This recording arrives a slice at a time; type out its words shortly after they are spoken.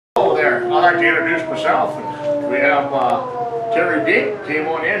there. I'd like to introduce myself. We have Terry Dink came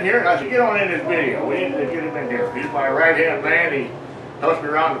on in here. I said, get on in this video. We need to get him in here. He's my right-hand man. He helps me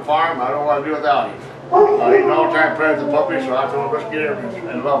around the farm. I don't want to do without him. He's an all-time friend of the puppies, so I told him, let's get him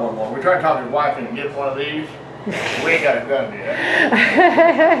and love him more. We tried to talk to his wife and get one of these. We ain't got it done yet.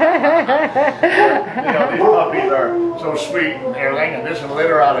 You know, these puppies are so sweet and everything. And this is a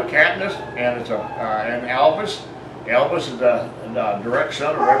litter out of Katnis, and it's and Elvis. Elvis is a direct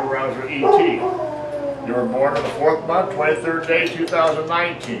son of Rebel Rouser E.T. They were born on the 4th month, 23rd day,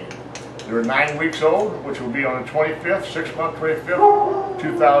 2019. They were 9 weeks old, which will be on the 25th, 6th month, 25th,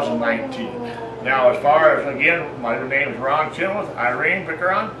 2019. Now, as far as, again, my name is Ron Chinwith, Irene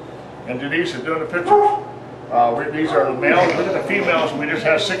Pickeron, and Denise is doing the pictures. These are the males. Look at the females. We just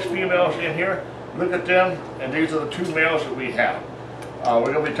have 6 females in here. Look at them, and these are the 2 males that we have.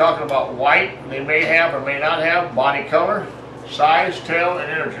 We're going to be talking about white. They may have or may not have body color, size, tail,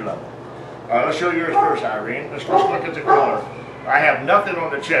 and energy level. Let's show yours first, Irene. Let's look at the color. I have nothing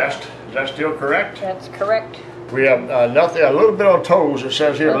on the chest. Is that still correct? That's correct. We have nothing, a little bit on toes. It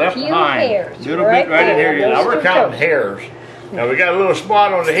says here, left behind. Hairs. A little bit right in here. Now we're counting hairs. Now we got a little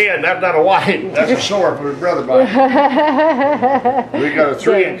spot on the head, and that's not a white. That's a sore from his brother bite. We got a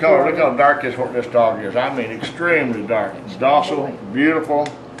 3 in color. Look how dark this dog is. I mean, extremely dark. It's docile, beautiful.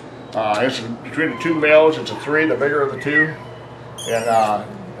 It's between the 2 males. It's a 3, the bigger of the 2.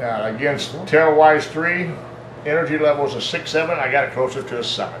 And again, tail-wise 3. Energy level is a 6, 7. I got it closer to a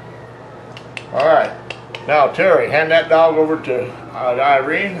 7. All right. Now, Terry, hand that dog over to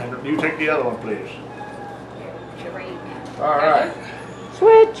Irene, and you take the other one, please. All right.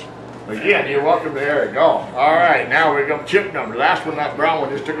 Switch. Again, you're welcome. There you go. All right, now we're going to chip number. Last one, that brown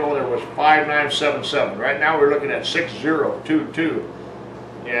one just took over there, was 5977. Right now we're looking at 6022.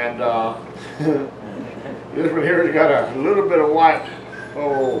 And this one here has got a little bit of white.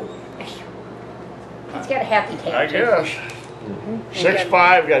 Oh. He's got a happy tail. I guess.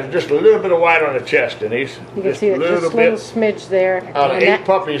 6'5", got just a little bit of white on the chest, and he's you can see it, just a little smidge there. Out of 8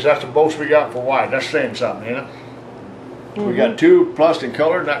 puppies, that's the most we got for white. That's saying something, you know. We got 2 plus in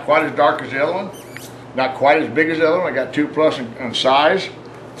color, not quite as dark as the other one, not quite as big as the other one. I got 2 plus in size,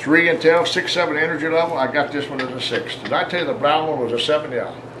 3 in tail, 6, 7 energy level. I got this one as a 6. Did I tell you the brown one was a 7?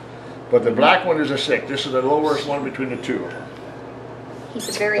 Yeah. But the black one is a 6. This is the lowest one between the 2. He's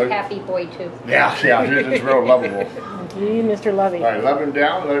a very happy boy too. Yeah, he's real lovable. Gee, Mr. Lovey. All right, love him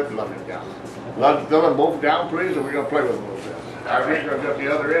down, love him down. Love them both down, please, and we're going to play with them a little bit. Irene's going to get the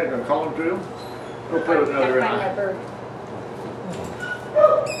other end, going to call him to him. We'll play with the other end.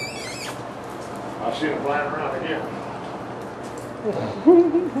 I'll see him flying around again.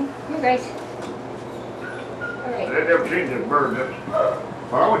 You guys. All right. They've never seen this bird.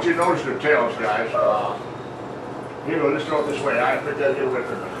 Well, I want you to notice their tails, guys. Here you go, let's throw it this way. I think that'll get with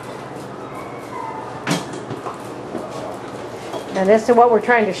it. And this is what we're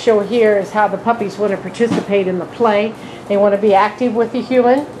trying to show here is how the puppies want to participate in the play. They want to be active with the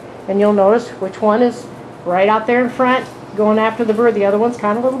human, and you'll notice which one is right out there in front going after the bird. The other one's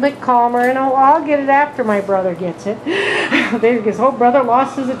kind of a little bit calmer, and I'll get it after my brother gets it. His whole brother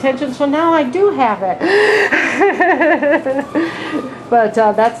lost his attention, so now I do have it. But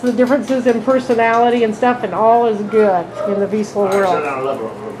that's the differences in personality and stuff, and all is good in the Vizsla world. Sit down and level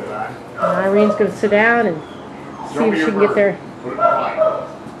a little bit, and Irene's going to sit down and see if she can get there.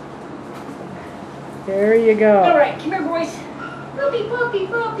 There you go. All right, come here, boys. Puppy, puppy,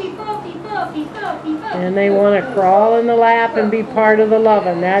 puppy, puppy, puppy, puppy, puppy. And they want to crawl in the lap and be part of the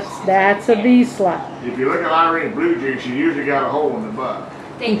loving. That's a Vizsla. If you look at Irene Blue Jay, she usually got a hole in the butt.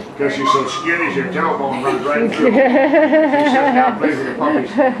 Because she's so skinny, her tailbone runs right through. She sits down and plays with the puppies.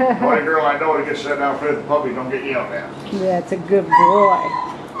 The only girl I know that gets set down and plays with the puppies don't get yelled at. That's a good boy.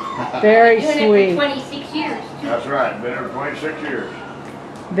 Very sweet. 26 years. That's right. Been here for 26 years.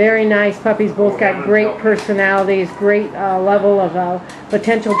 Very nice puppies. Both got great personalities, great level of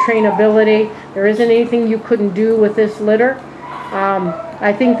potential trainability. There isn't anything you couldn't do with this litter.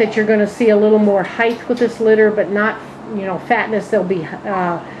 I think that you're going to see a little more height with this litter, but not, fatness. They'll be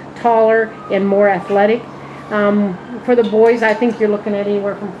taller and more athletic. For the boys, I think you're looking at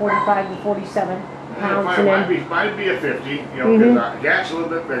anywhere from 45 to 47 pounds. Might be a 50, because Gat's a little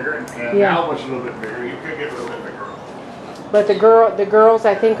bit bigger, and Alba's a little bit bigger. You could get a little bit bigger. But the girls,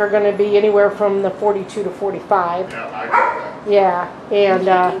 I think, are going to be anywhere from the 42 to 45. Yeah, I get that. Yeah, and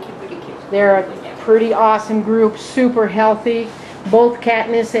they're a pretty awesome group, super healthy. Both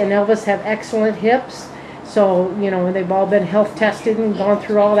Katnis and Elvis have excellent hips. So, they've all been health tested and gone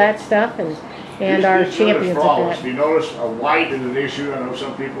through all that stuff, and are champions of that. You notice a white is an issue. I know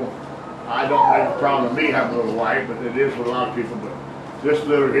some people, I don't have a problem with me having a little white, but it is with a lot of people. But This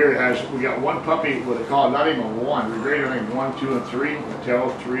litter here we got one puppy, what they call not even a 1. We grade everything 1, 2, and 3. The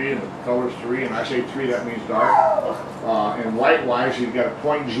tail's 3 and the color's 3, and I say 3, that means dark. And white-wise, you've got a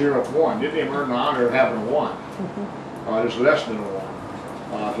 .01. Didn't even earn the honor of having a 1. There's less than a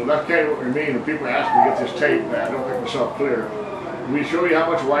 1. So that's kind of what we mean when people ask me to get this tape. I don't make myself clear. We show you how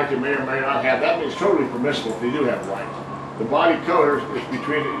much white they may or may not have. That means totally permissible if they do have white. The body color is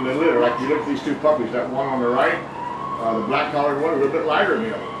between the litter. Like you look at these two puppies, that one on the right, the black colored one, a little bit lighter than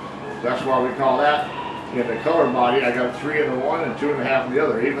the other. That's why we call that in the color body. I got a 3 in the one and 2.5 in the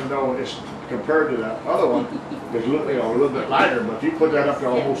other. Even though it's compared to the other one, it's a little bit lighter. But if you put that up to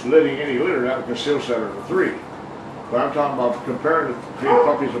almost any litter, that would still set it at a 3. But I'm talking about comparing between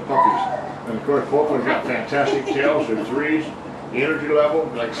puppies and puppies. And of course, both of them got fantastic tails. They're 3s. The energy level,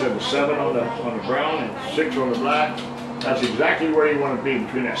 like I said, the 7 on the brown and 6 on the black. That's exactly where you want to be,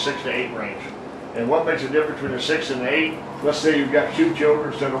 between that 6 to 8 range. And what makes the difference between the 6 and the 8? Let's say you've got 2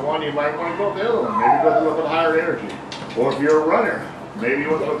 children instead of 1, you might want to go with the other one. Maybe go with a little bit higher energy. Or if you're a runner, maybe you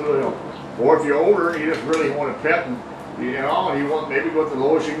want to go with the other one. Or if you're older and you just really want to pet and you want maybe go with the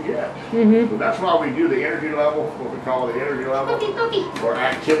lowest you can get. So that's why we do the energy level, what we call the energy level, or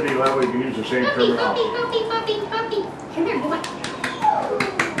activity level. You can use the same terminology. Puppy. Come here, boy.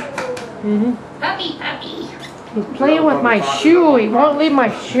 Puppy. He's playing with my shoe. He won't leave my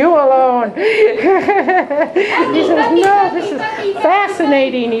shoe alone. He says, no, this is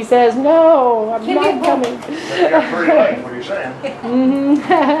fascinating. He says, no, I'm not coming. You got pretty legs, what are you saying?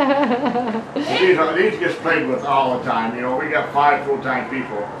 These get played with all the time. You know, we got 5 full-time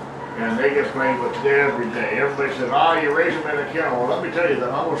people, and they get played with every day. Everybody says, you raise them in a kennel. Well, let me tell you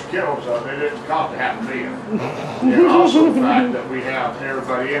that almost kennels, they didn't cost $500,000. And also the fact that we have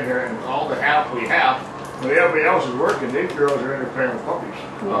everybody in here, and all the help we have, when everybody else is working, these girls are in there playing with puppies.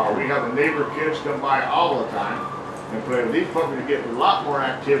 We have the neighbor kids come by all the time and play with these puppies. To get a lot more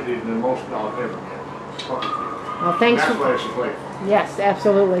activity than most dogs ever get. Well, thanks. That's why it's a play. Yes,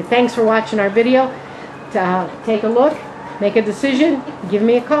 absolutely. Thanks for watching our video. Take a look, make a decision, give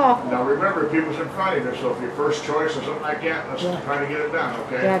me a call. Now remember, people's in front of you, so if your first choice or something like that, let's try to get it done,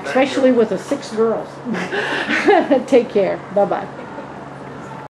 okay? Yeah, especially with the 6 girls. Take care. Bye-bye.